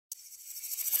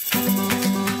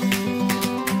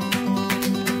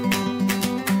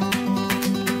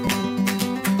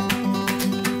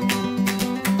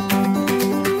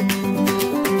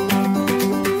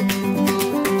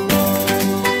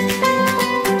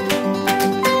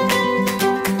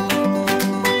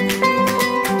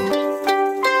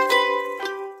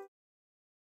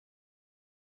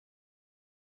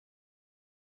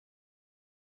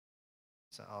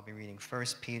I'll be reading 1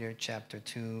 Peter chapter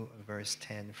 2, verse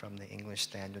 10 from the English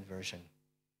Standard Version.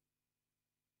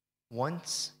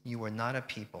 Once you were not a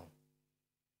people,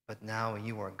 but now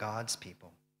you are God's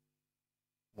people.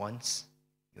 Once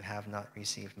you have not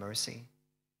received mercy,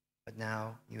 but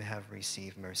now you have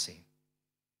received mercy.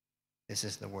 This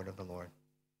is the word of the Lord.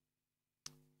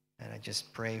 And I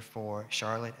just pray for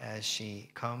Charlotte as she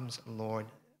comes. Lord,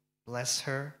 bless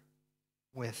her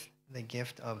with the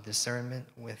gift of discernment,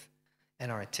 with an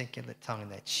articulate tongue,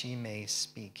 that she may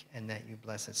speak, and that you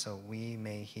bless it so we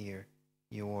may hear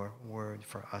your word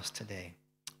for us today.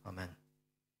 Amen.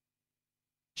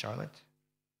 Charlotte?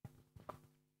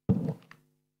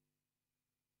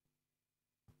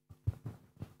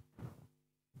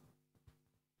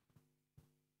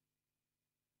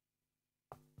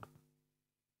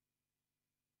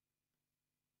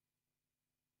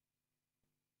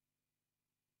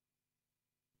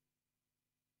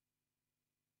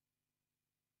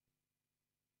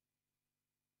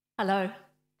 Hello,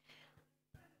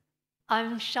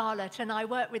 I'm Charlotte, and I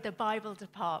work with the Bible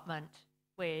department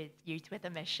with Youth with a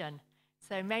Mission.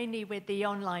 So mainly with the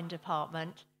online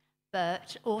department,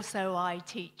 but also I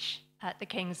teach at the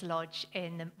King's Lodge,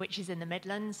 which is in the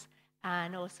Midlands,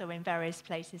 and also in various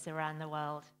places around the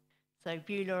world. So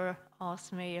Beulah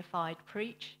asked me if I'd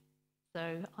preach,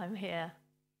 so I'm here.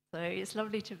 So it's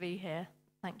lovely to be here.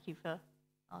 Thank you for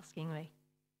asking me.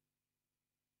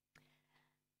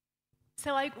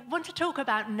 So I want to talk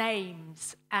about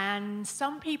names, and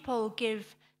some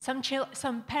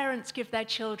parents give their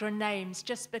children names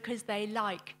just because they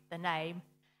like the name,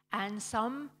 and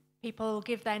some people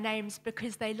give their names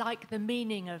because they like the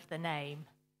meaning of the name,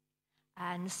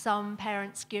 and some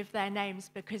parents give their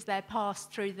names because they're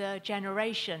passed through the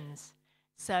generations,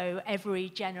 so every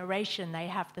generation they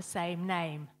have the same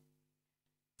name.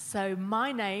 So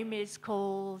my name is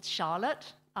called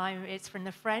Charlotte. It's from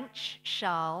the French,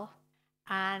 Charles,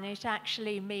 and it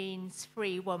actually means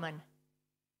free woman.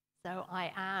 So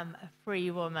I am a free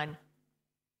woman.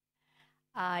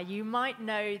 You might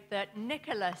know that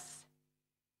Nicholas,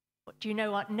 do you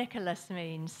know what Nicholas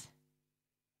means?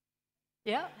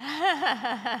 Yeah?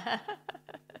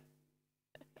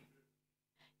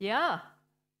 Yeah.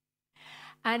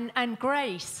 And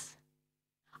Grace.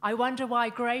 I wonder why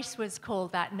Grace was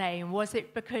called that name. Was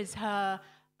it because her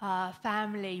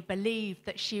family believed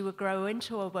that she would grow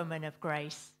into a woman of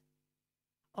grace?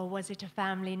 Or was it a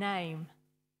family name?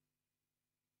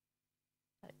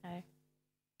 I don't know.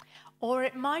 Or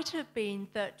it might have been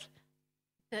that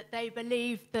they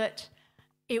believed that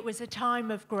it was a time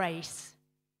of grace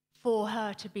for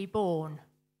her to be born,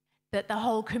 that the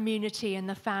whole community and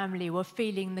the family were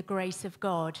feeling the grace of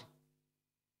God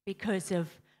because of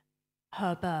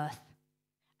her birth.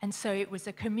 And so it was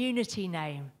a community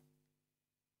name.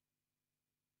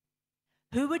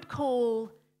 Who would call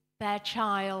their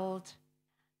child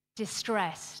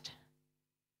distressed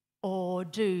or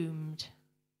doomed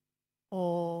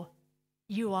or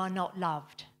you are not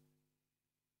loved?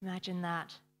 Imagine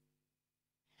that.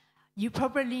 You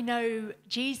probably know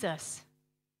Jesus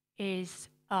is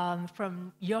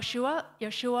from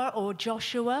Yeshua or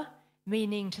Joshua,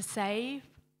 meaning to save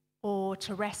or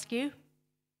to rescue.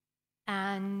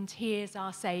 And he is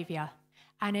our Savior.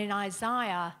 And in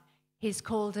Isaiah, he's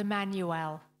called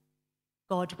Emmanuel,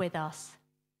 God with us.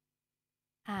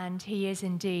 And he is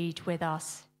indeed with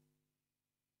us.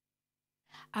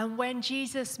 And when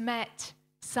Jesus met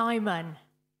Simon,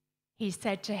 he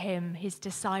said to him, his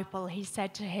disciple, he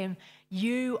said to him,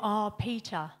 "You are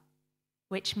Peter,"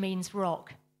 which means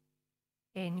rock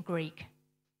in Greek.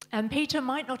 And Peter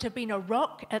might not have been a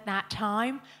rock at that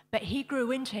time, but he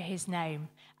grew into his name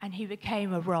and he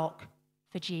became a rock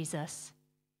for Jesus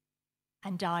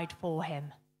and died for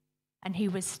him. And he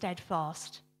was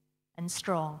steadfast and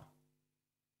strong.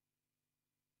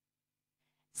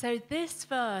 So this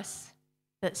verse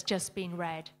that's just been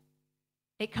read,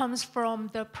 it comes from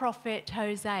the prophet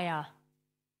Hosea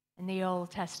in the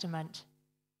Old Testament.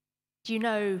 Do you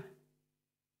know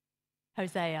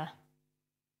Hosea?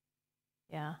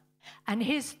 Yeah. And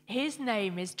his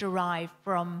name is derived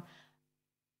from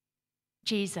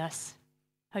Jesus,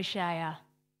 Hosea.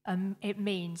 It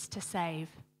means to save.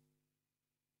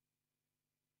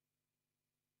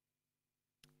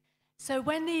 So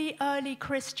when the early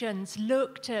Christians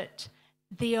looked at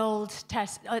the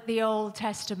Old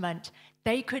Testament,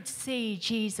 they could see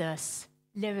Jesus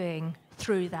living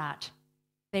through that.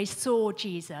 They saw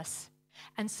Jesus.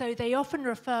 And so they often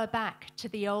refer back to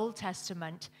the Old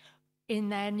Testament in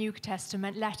their New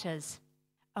Testament letters.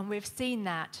 And we've seen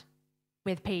that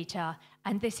with Peter,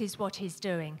 and this is what he's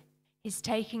doing. He's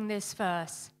taking this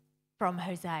verse from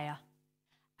Hosea,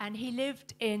 And he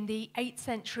lived in the 8th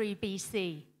century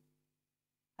BC,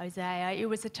 Hosea. It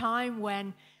was a time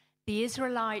when the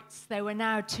Israelites, there were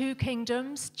now 2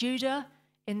 kingdoms, Judah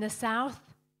in the south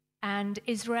and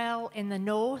Israel in the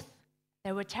north.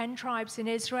 There were 10 tribes in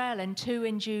Israel and 2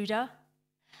 in Judah.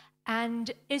 And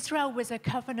Israel was a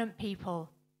covenant people.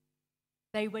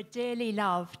 They were dearly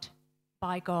loved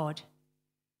by God.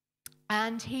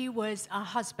 And he was a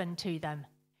husband to them.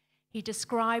 He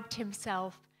described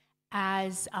himself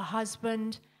as a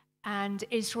husband, and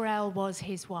Israel was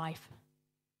his wife.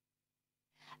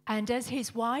 And as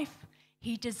his wife,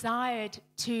 he desired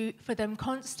for them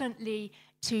constantly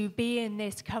to be in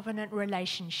this covenant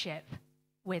relationship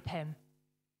with him.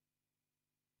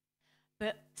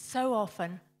 But so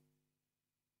often,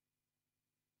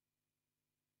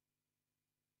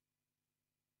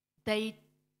 they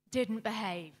didn't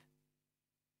behave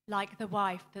like the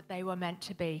wife that they were meant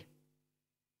to be.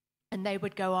 And they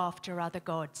would go after other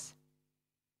gods.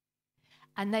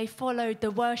 And they followed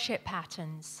the worship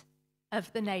patterns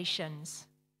of the nations.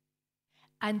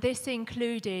 And this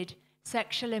included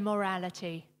sexual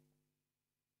immorality,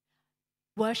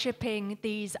 worshipping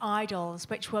these idols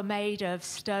which were made of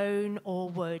stone or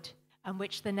wood and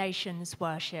which the nations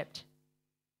worshipped.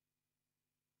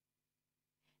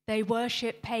 They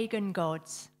worshipped pagan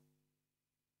gods.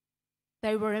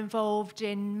 They were involved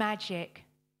in magic.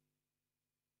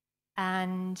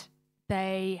 And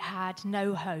they had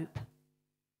no hope.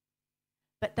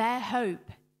 But their hope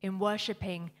in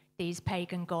worshipping these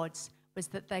pagan gods was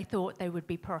that they thought they would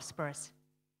be prosperous.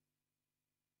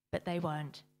 But they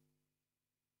weren't.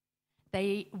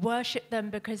 They worshipped them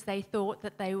because they thought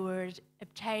that they would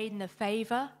obtain the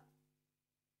favor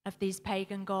of these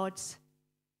pagan gods,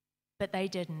 but they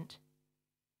didn't.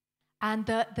 And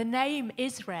the name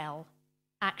Israel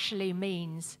actually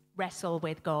means wrestle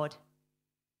with God.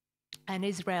 And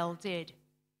Israel did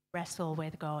wrestle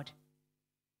with God.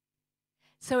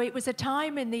 So it was a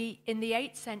time in the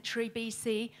 8th century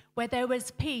BC where there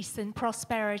was peace and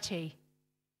prosperity.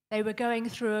 They were going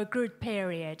through a good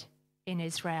period in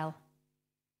Israel.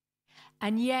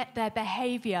 And yet their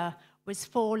behavior was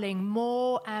falling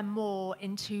more and more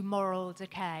into moral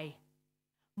decay,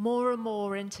 more and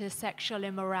more into sexual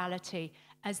immorality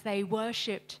as they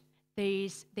worshipped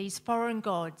these foreign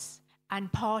gods,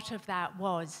 and part of that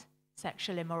was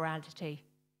sexual immorality.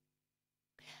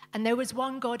 And there was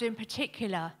one god in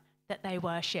particular that they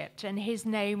worshipped, and his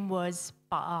name was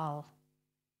Baal.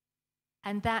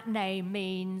 And that name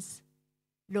means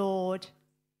Lord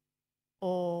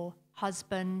or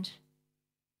husband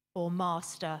or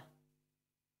master.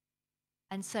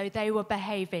 And so they were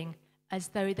behaving as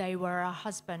though they were a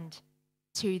husband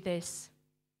to this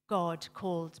god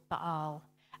called Baal.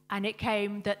 And it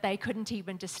came that they couldn't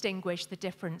even distinguish the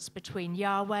difference between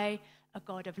Yahweh, a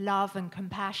God of love and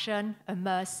compassion and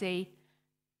mercy,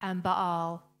 and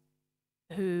Baal,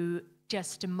 who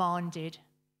just demanded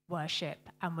worship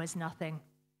and was nothing.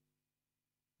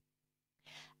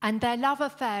 And their love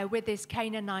affair with this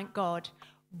Canaanite god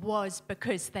was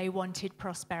because they wanted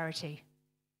prosperity.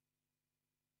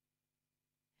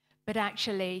 But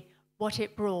actually, what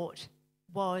it brought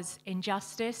was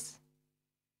injustice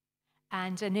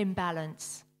and an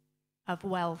imbalance of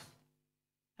wealth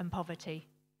and poverty.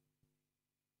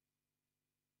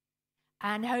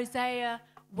 And Hosea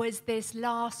was this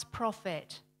last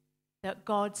prophet that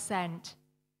God sent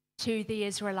to the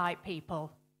Israelite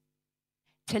people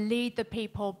to lead the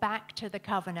people back to the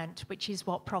covenant, which is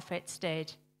what prophets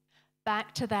did,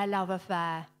 back to their love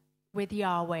affair with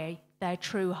Yahweh, their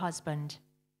true husband,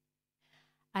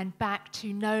 and back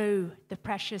to know the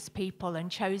precious people and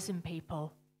chosen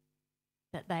people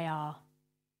that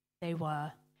they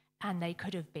were, and they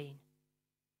could have been.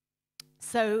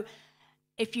 So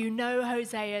if you know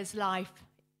Hosea's life,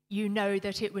 you know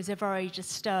that it was a very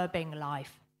disturbing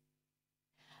life.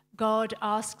 God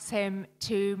asks him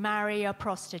to marry a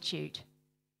prostitute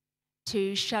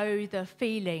to show the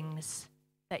feelings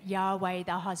that Yahweh,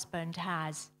 the husband,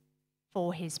 has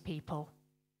for his people.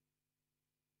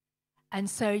 And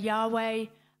so Yahweh,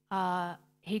 Homer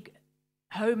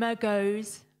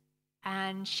goes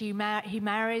and he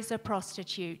marries a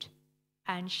prostitute,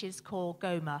 and she's called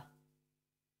Gomer.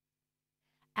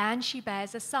 And she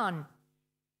bears a son,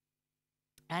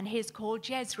 and he's called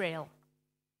Jezreel,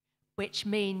 which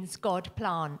means God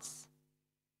plants.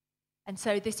 And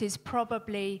so this is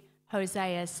probably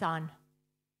Hosea's son.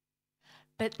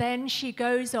 But then she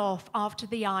goes off after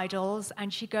the idols,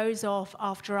 and she goes off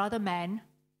after other men,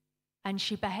 and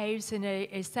she behaves in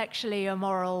a sexually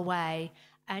immoral way,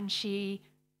 and she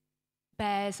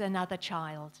bears another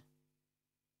child.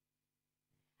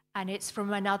 And it's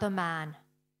from another man.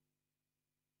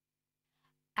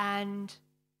 and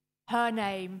her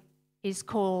name is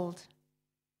called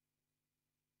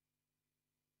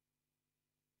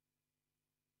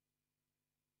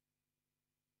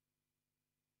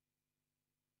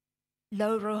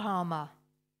Lo Ruhamah,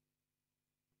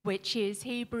 which is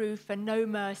Hebrew for no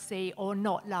mercy or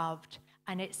not loved.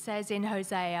 And it says in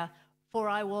Hosea, "For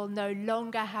I will no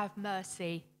longer have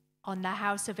mercy on the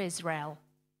house of Israel,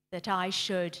 that I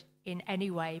should in any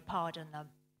way pardon them."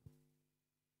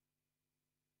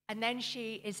 And then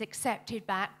she is accepted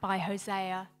back by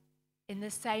Hosea in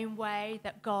the same way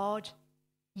that God,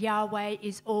 Yahweh,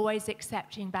 is always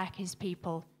accepting back his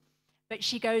people. But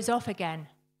she goes off again,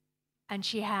 and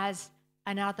she has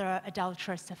another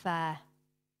adulterous affair.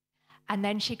 And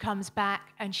then she comes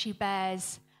back and she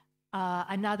bears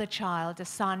another child, a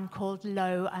son called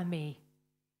Lo Ami,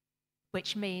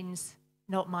 which means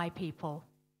not my people.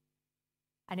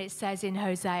 And it says in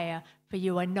Hosea, "For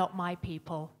you are not my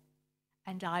people,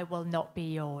 and I will not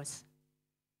be yours."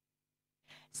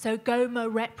 So Gomer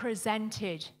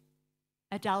represented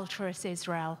adulterous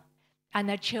Israel, and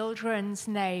the children's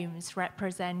names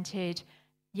represented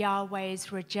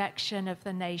Yahweh's rejection of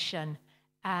the nation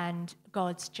and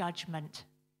God's judgment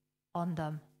on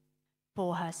them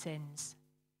for her sins.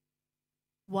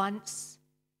 Once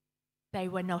they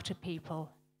were not a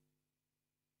people.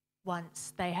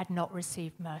 Once they had not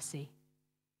received mercy.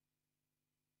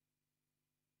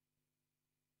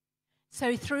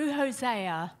 So through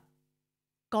Hosea,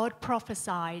 God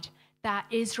prophesied that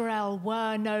Israel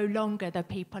were no longer the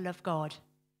people of God.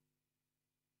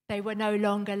 They were no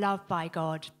longer loved by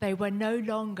God. They were no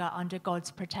longer under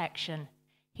God's protection.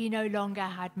 He no longer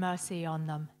had mercy on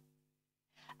them.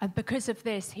 And because of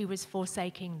this, he was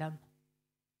forsaking them.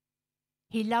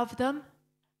 He loved them,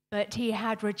 but he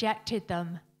had rejected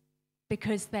them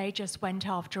because they just went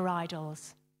after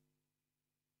idols.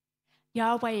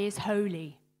 Yahweh is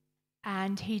holy,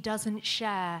 and he doesn't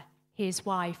share his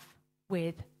wife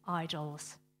with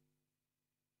idols.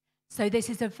 So this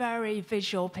is a very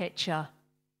visual picture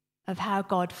of how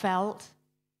God felt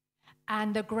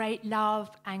and the great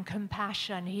love and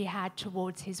compassion he had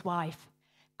towards his wife,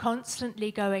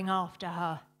 constantly going after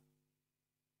her.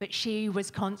 But she was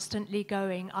constantly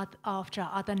going after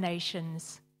other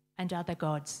nations and other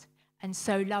gods, and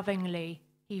so lovingly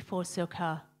he forsook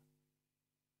her.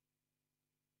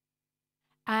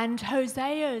 And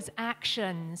Hosea's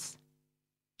actions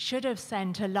should have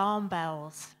sent alarm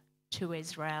bells to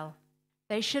Israel.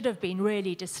 They should have been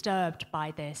really disturbed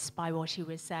by this, by what he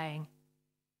was saying.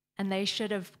 And they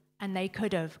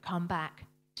could have come back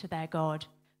to their God,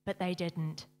 but they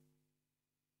didn't.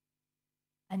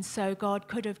 And so God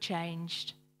could have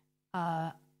changed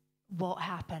what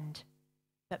happened,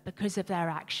 but because of their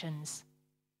actions,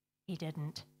 he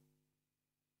didn't.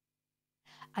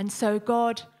 And so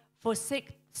God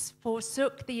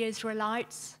forsook the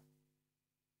Israelites.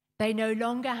 They no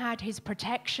longer had his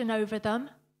protection over them.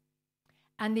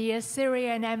 And the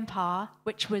Assyrian Empire,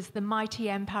 which was the mighty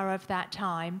empire of that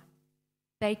time,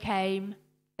 they came,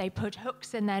 they put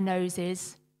hooks in their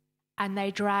noses, and they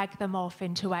dragged them off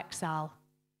into exile.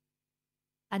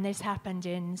 And this happened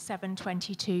in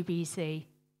 722 BC.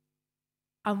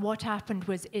 And what happened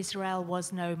was Israel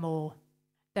was no more.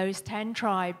 Those 10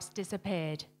 tribes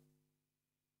disappeared.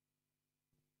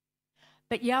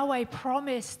 But Yahweh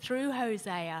promised through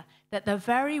Hosea that the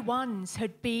very ones who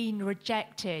had been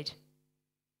rejected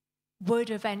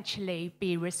would eventually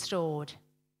be restored.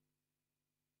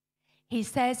 He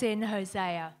says in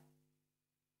Hosea,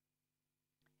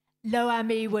 "Lo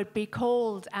Ami would be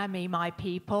called Ami, my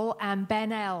people, and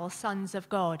Ben-El, sons of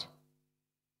God.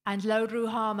 And Lo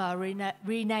Ruhamah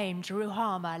renamed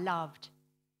Ruhamah, loved."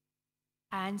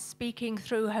 And speaking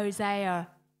through Hosea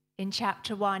in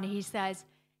chapter 1, he says,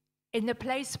 "In the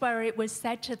place where it was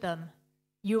said to them,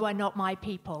 'You are not my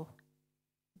people,'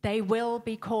 they will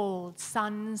be called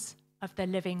sons of the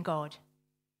living God."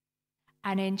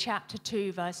 And in chapter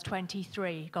 2, verse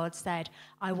 23, God said,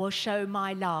 "I will show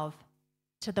my love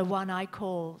to the one I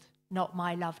called not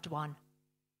my loved one.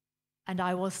 And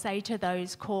I will say to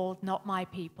those called not my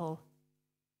people,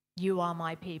 'You are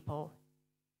my people.'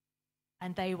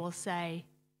 And they will say,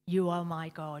 'You are my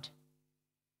God.'"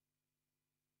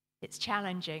 It's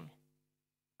challenging.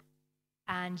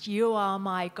 And "You are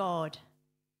my God,"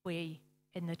 we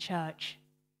in the church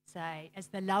say, as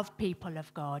the loved people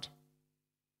of God.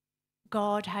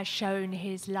 God has shown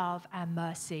his love and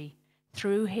mercy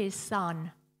through his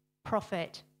Son,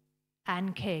 prophet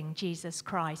and King, Jesus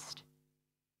Christ.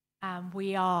 And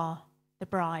we are the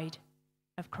bride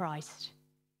of Christ.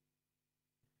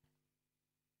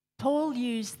 Paul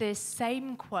used this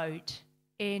same quote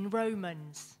in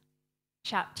Romans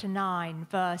chapter 9,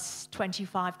 verse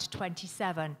 25 to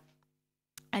 27.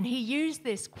 And he used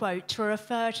this quote to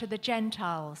refer to the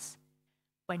Gentiles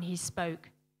when he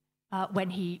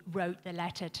wrote the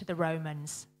letter to the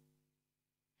Romans.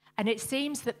 And it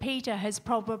seems that Peter has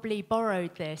probably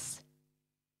borrowed this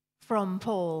from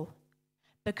Paul,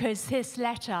 because this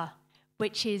letter,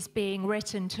 which is being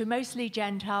written to mostly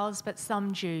Gentiles but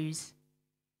some Jews,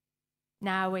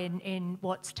 now in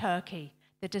what's Turkey,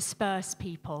 the dispersed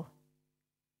people.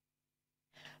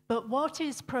 But what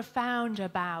is profound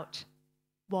about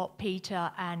what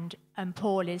Peter and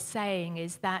Paul is saying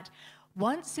is that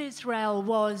once Israel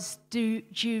was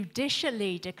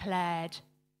judicially declared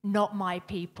not my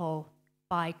people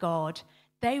by God,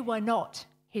 they were not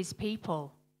his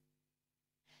people.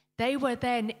 They were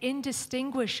then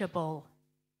indistinguishable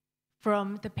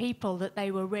from the people that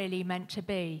they were really meant to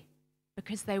be,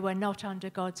 because they were not under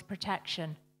God's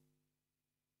protection.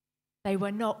 They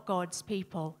were not God's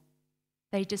people.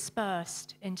 They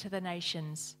dispersed into the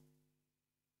nations,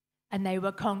 and they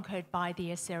were conquered by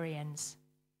the Assyrians.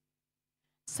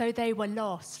 So they were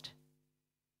lost.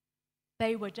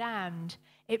 They were damned.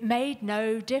 It made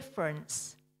no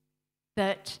difference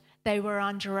that they were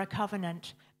under a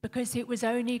covenant, because it was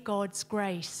only God's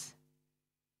grace.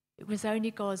 It was only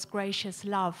God's gracious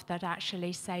love that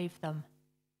actually saved them.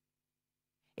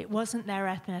 It wasn't their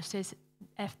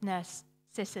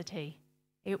ethnicity.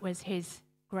 It was his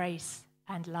grace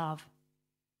and love.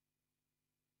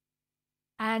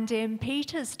 And in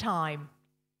Peter's time,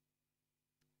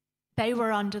 they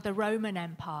were under the Roman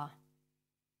Empire.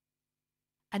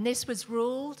 And this was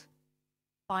ruled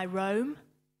by Rome.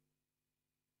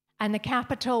 And the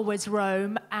capital was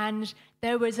Rome, and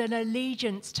there was an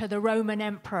allegiance to the Roman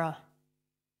emperor.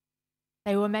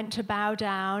 They were meant to bow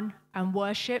down and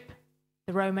worship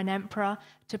the Roman emperor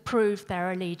to prove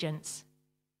their allegiance.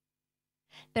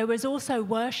 There was also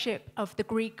worship of the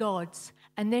Greek gods,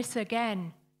 and this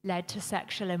again led to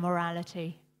sexual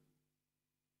immorality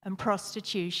and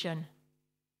prostitution.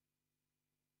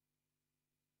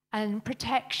 And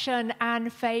protection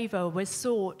and favor was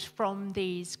sought from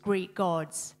these Greek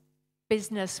gods.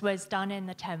 Business was done in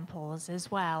the temples as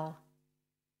well.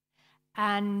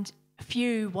 And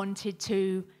few wanted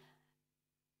to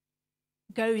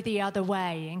go the other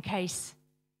way in case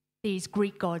these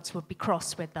Greek gods would be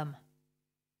cross with them.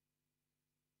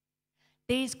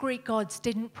 These Greek gods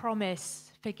didn't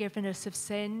promise forgiveness of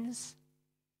sins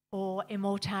or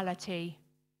immortality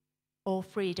or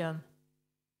freedom.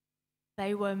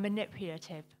 They were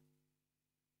manipulative.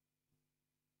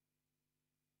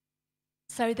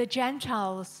 So the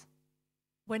Gentiles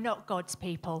were not God's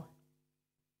people.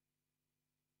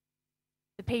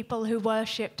 The people who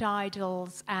worshipped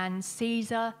idols and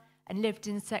Caesar and lived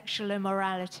in sexual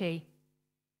immorality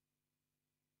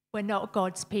were not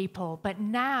God's people. But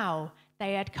now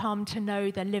they had come to know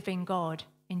the living God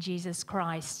in Jesus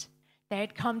Christ. They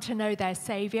had come to know their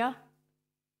Savior,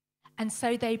 and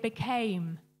so they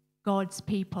became God's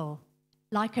people,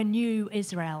 like a new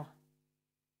Israel.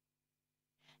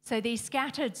 So these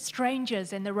scattered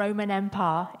strangers in the Roman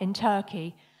Empire in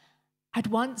Turkey had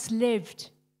once lived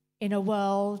in a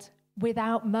world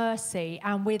without mercy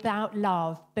and without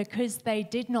love, because they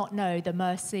did not know the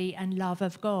mercy and love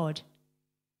of God.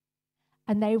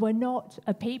 And they were not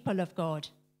a people of God.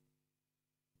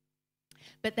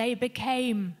 But they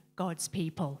became God's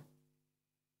people.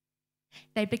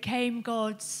 They became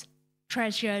God's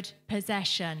treasured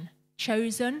possession,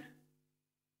 chosen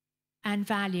and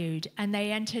valued, and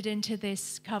they entered into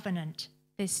this covenant,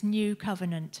 this new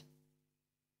covenant.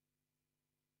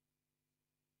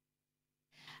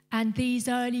 And these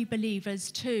early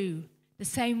believers too, the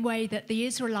same way that the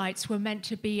Israelites were meant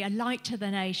to be a light to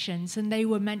the nations and they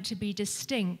were meant to be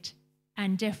distinct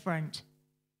and different,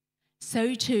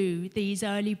 so too these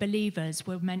early believers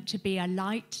were meant to be a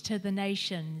light to the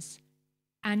nations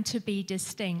and to be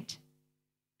distinct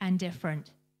and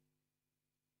different.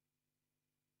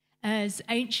 As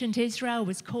ancient Israel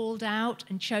was called out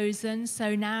and chosen,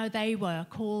 so now they were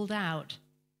called out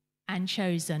and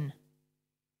chosen.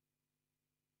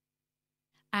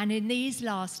 And in these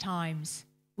last times,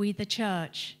 we, the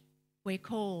church, we're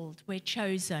called, we're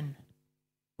chosen,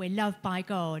 we're loved by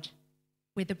God,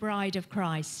 we're the bride of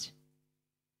Christ.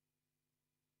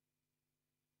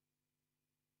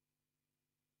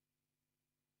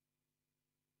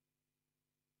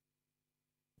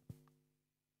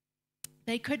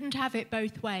 They couldn't have it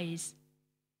both ways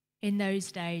in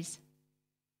those days,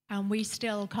 and we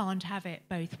still can't have it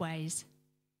both ways.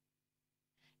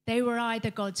 They were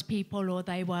either God's people or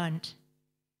they weren't.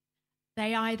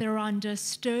 They either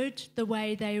understood the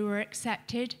way they were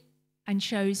accepted and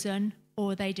chosen,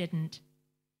 or they didn't.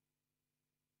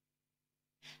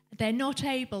 They're not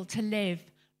able to live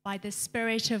by the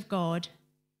Spirit of God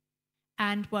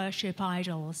and worship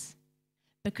idols,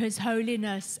 because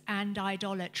holiness and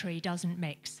idolatry doesn't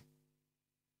mix.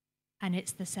 And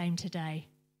it's the same today.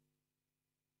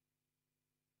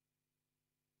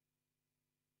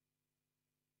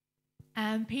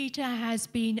 And Peter has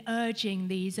been urging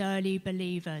these early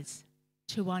believers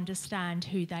to understand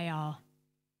who they are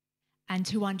and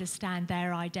to understand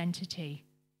their identity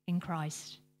in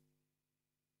Christ.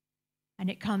 And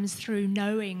it comes through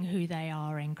knowing who they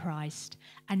are in Christ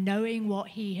and knowing what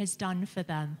he has done for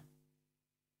them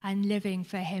and living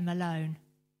for him alone.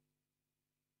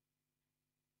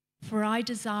 For I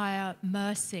desire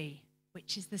mercy,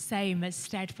 which is the same as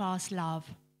steadfast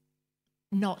love,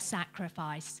 not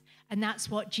sacrifice. And that's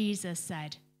what Jesus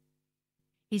said.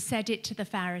 He said it to the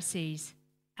Pharisees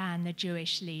and the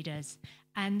Jewish leaders.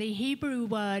 And the Hebrew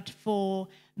word for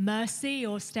mercy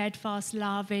or steadfast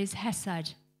love is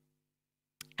hesed.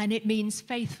 And it means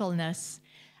faithfulness.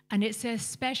 And it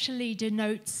especially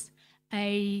denotes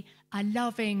a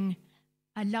loving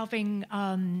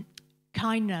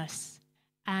kindness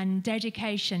and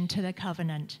dedication to the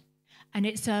covenant. And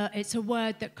it's a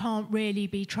word that can't really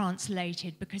be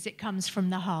translated because it comes from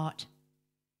the heart.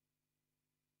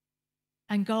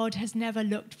 And God has never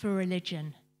looked for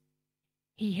religion.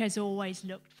 He has always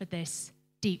looked for this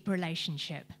deep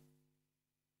relationship.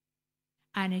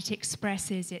 And it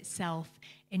expresses itself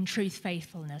in truth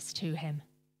faithfulness to him.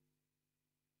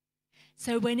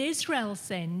 So when Israel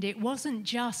sinned, it wasn't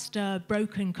just a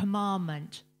broken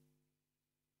commandment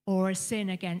or a sin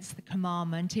against the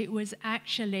commandment. It was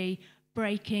actually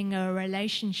breaking a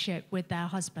relationship with their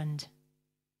husband.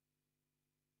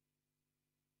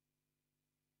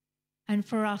 And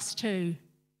for us too,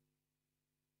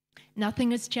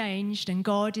 nothing has changed, and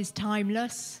God is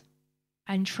timeless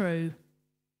and true,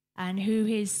 and who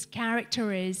his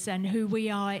character is and who we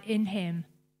are in him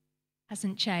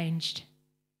hasn't changed.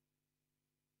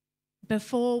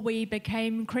 Before we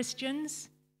became Christians,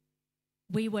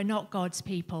 we were not God's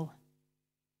people.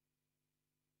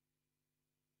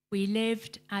 We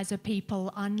lived as a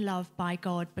people unloved by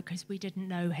God because we didn't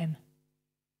know him.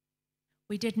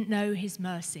 We didn't know his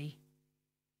mercy.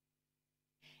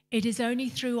 It is only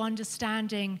through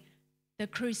understanding the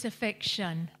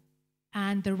crucifixion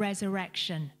and the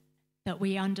resurrection that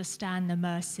we understand the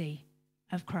mercy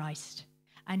of Christ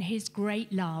and his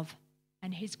great love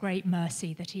and his great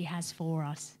mercy that he has for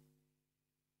us.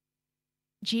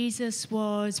 Jesus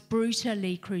was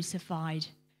brutally crucified,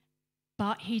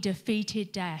 but he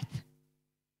defeated death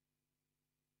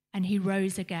and he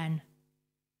rose again.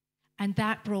 And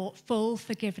that brought full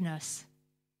forgiveness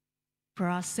for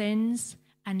our sins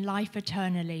and life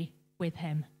eternally with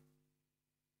him.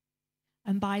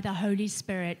 And by the Holy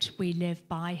Spirit, we live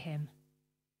by him.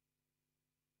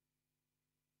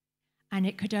 And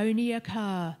it could only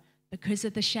occur because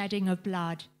of the shedding of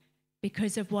blood,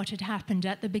 because of what had happened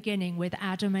at the beginning with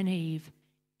Adam and Eve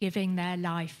giving their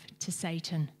life to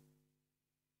Satan.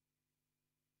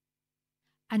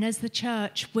 And as the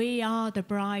church, we are the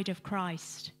bride of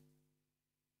Christ.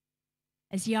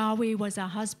 As Yahweh was a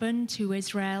husband to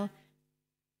Israel,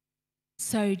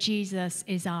 so Jesus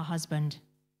is our husband.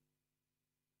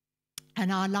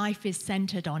 And our life is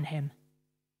centered on him.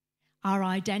 Our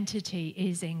identity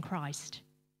is in Christ.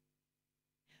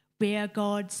 We are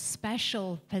God's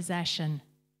special possession.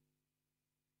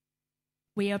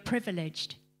 We are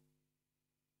privileged.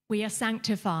 We are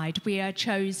sanctified. We are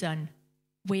chosen.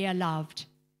 We are loved.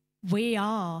 We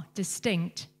are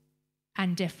distinct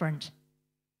and different.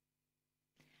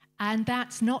 And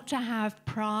that's not to have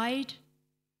pride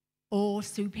or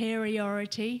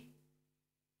superiority,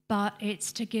 but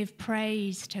it's to give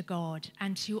praise to God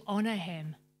and to honor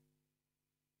him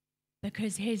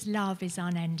because his love is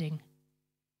unending.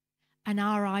 And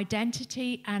our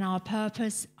identity and our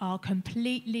purpose are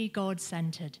completely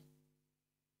God-centered.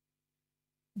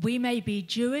 We may be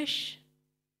Jewish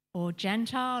or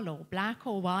Gentile or black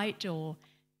or white or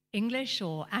English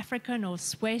or African or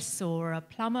Swiss or a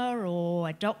plumber or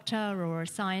a doctor or a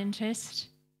scientist.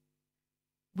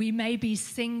 We may be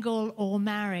single or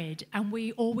married, and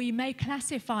we may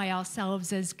classify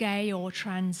ourselves as gay or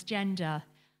transgender.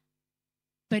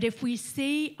 But if we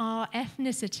see our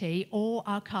ethnicity or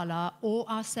our color or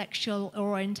our sexual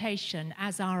orientation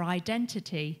as our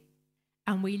identity,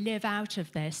 and we live out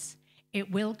of this, it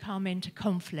will come into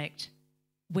conflict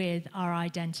with our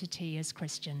identity as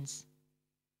Christians.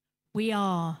 We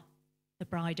are the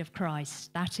bride of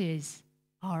Christ. That is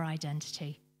our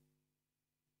identity.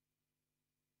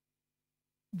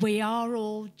 We are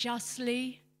all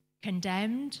justly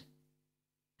condemned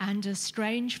and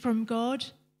estranged from God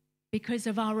because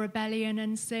of our rebellion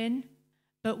and sin,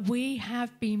 but we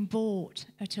have been bought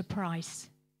at a price.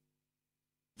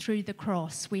 Through the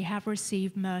cross, we have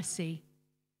received mercy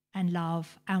and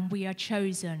love, and we are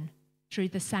chosen through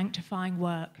the sanctifying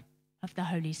work of the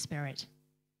Holy Spirit.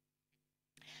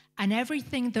 And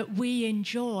everything that we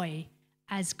enjoy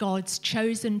as God's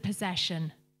chosen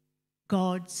possession,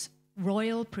 God's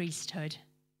royal priesthood,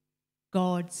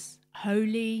 God's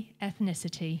holy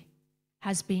ethnicity,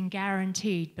 has been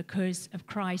guaranteed because of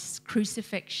Christ's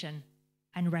crucifixion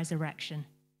and resurrection.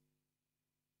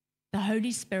 The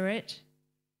Holy Spirit,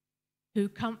 who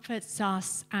comforts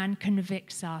us and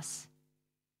convicts us,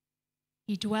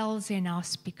 he dwells in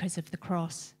us because of the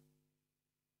cross.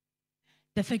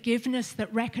 The forgiveness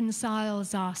that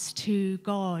reconciles us to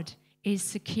God is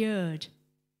secured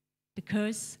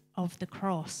because of the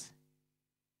cross.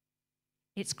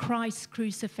 It's Christ's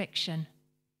crucifixion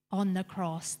on the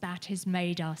cross that has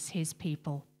made us his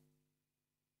people.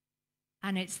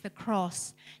 And it's the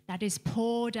cross that has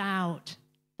poured out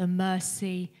the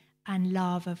mercy and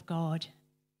love of God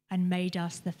and made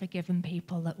us the forgiven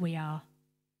people that we are.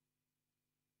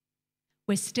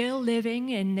 We're still living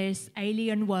in this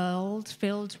alien world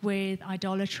filled with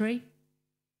idolatry,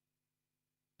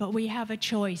 but we have a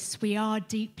choice. We are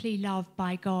deeply loved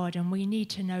by God, and we need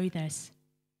to know this.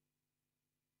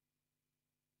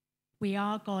 We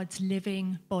are God's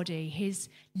living body. His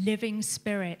living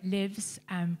spirit lives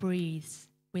and breathes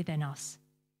within us.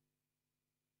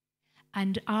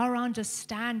 And our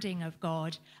understanding of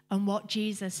God and what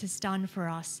Jesus has done for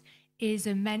us is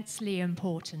immensely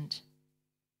important,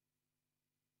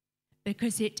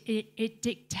 because it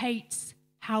dictates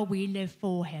how we live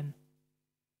for him.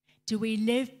 Do we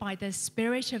live by the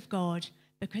Spirit of God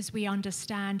because we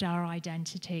understand our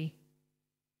identity?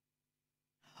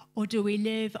 Or do we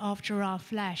live after our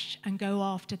flesh and go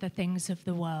after the things of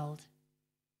the world?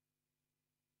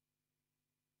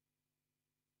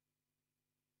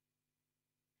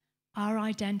 Our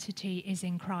identity is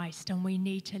in Christ, and we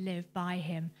need to live by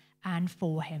him and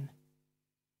for him.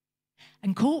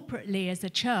 And corporately as a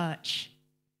church,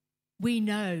 we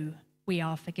know we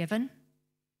are forgiven.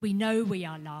 We know we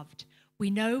are loved. We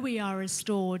know we are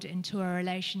restored into a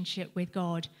relationship with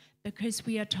God because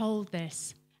we are told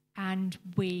this and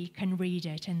we can read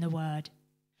it in the Word.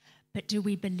 But do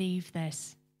we believe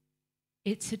this?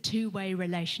 It's a two-way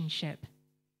relationship.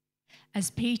 As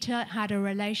Peter had a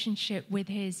relationship with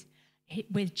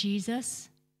Jesus,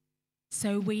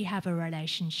 so we have a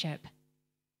relationship.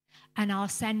 And our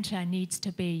center needs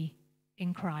to be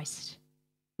in Christ.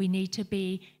 We need to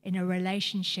be in a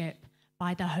relationship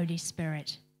by the Holy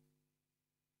Spirit.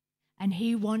 And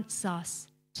he wants us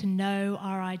to know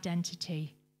our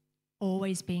identity,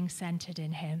 always being centered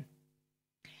in him.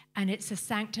 And it's a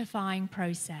sanctifying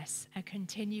process, a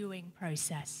continuing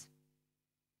process.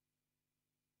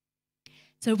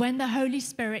 So when the Holy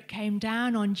Spirit came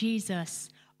down on Jesus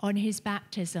on his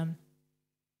baptism,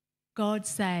 God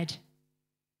said,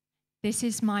 "This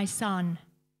is my Son,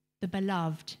 the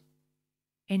beloved,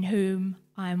 in whom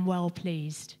I am well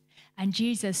pleased." And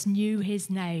Jesus knew his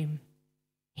name.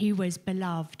 He was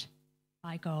beloved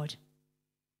by God.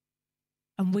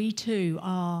 And we too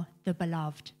are the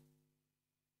beloved.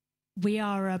 We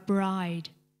are a bride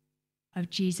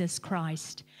of Jesus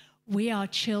Christ. We are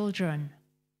children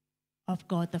of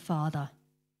God the Father.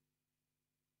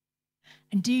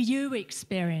 And do you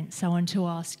experience, I want to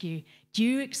ask you, do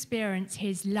you experience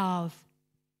his love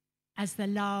as the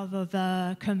love of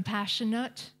a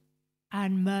compassionate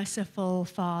and merciful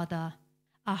Father,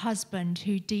 a husband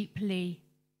who deeply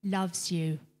loves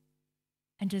you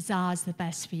and desires the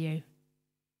best for you?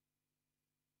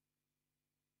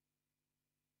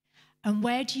 And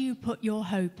where do you put your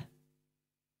hope?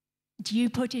 Do you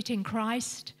put it in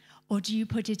Christ, or do you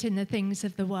put it in the things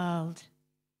of the world?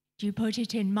 Do you put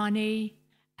it in money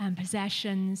and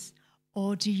possessions,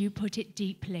 or do you put it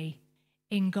deeply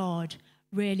in God,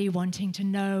 really wanting to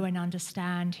know and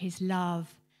understand his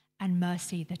love and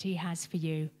mercy that he has for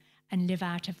you, and live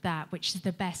out of that, which is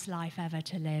the best life ever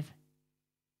to live?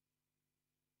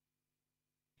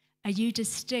 Are you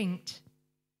distinct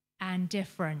and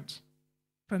different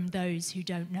from those who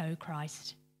don't know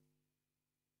Christ?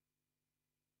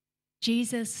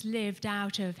 Jesus lived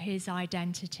out of his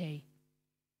identity,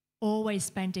 always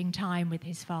spending time with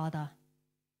his Father.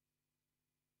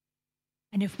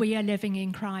 And if we are living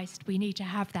in Christ, we need to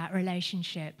have that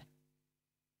relationship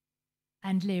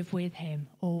and live with him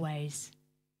always.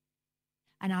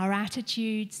 And our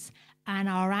attitudes and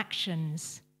our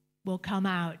actions will come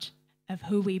out of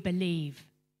who we believe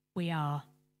we are.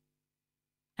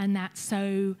 And that's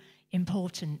so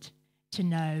important to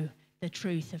know, the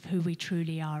truth of who we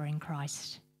truly are in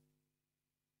Christ.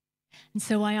 And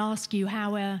so I ask you,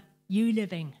 how are you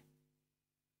living?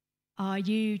 Are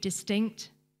you distinct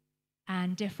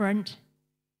and different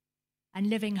and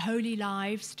living holy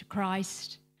lives to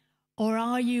Christ? Or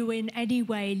are you in any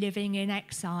way living in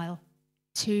exile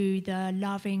to the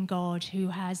loving God who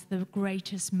has the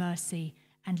greatest mercy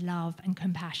and love and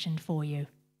compassion for you?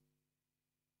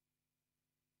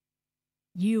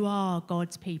 You are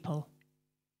God's people.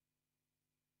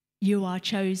 You are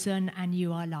chosen and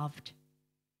you are loved.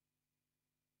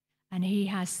 And he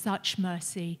has such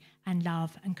mercy and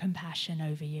love and compassion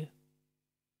over you.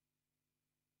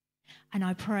 And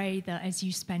I pray that as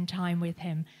you spend time with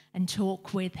him and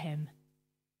talk with him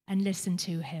and listen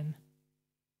to him,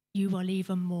 you will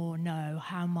even more know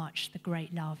how much the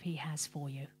great love he has for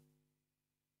you.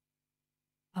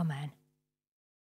 Amen.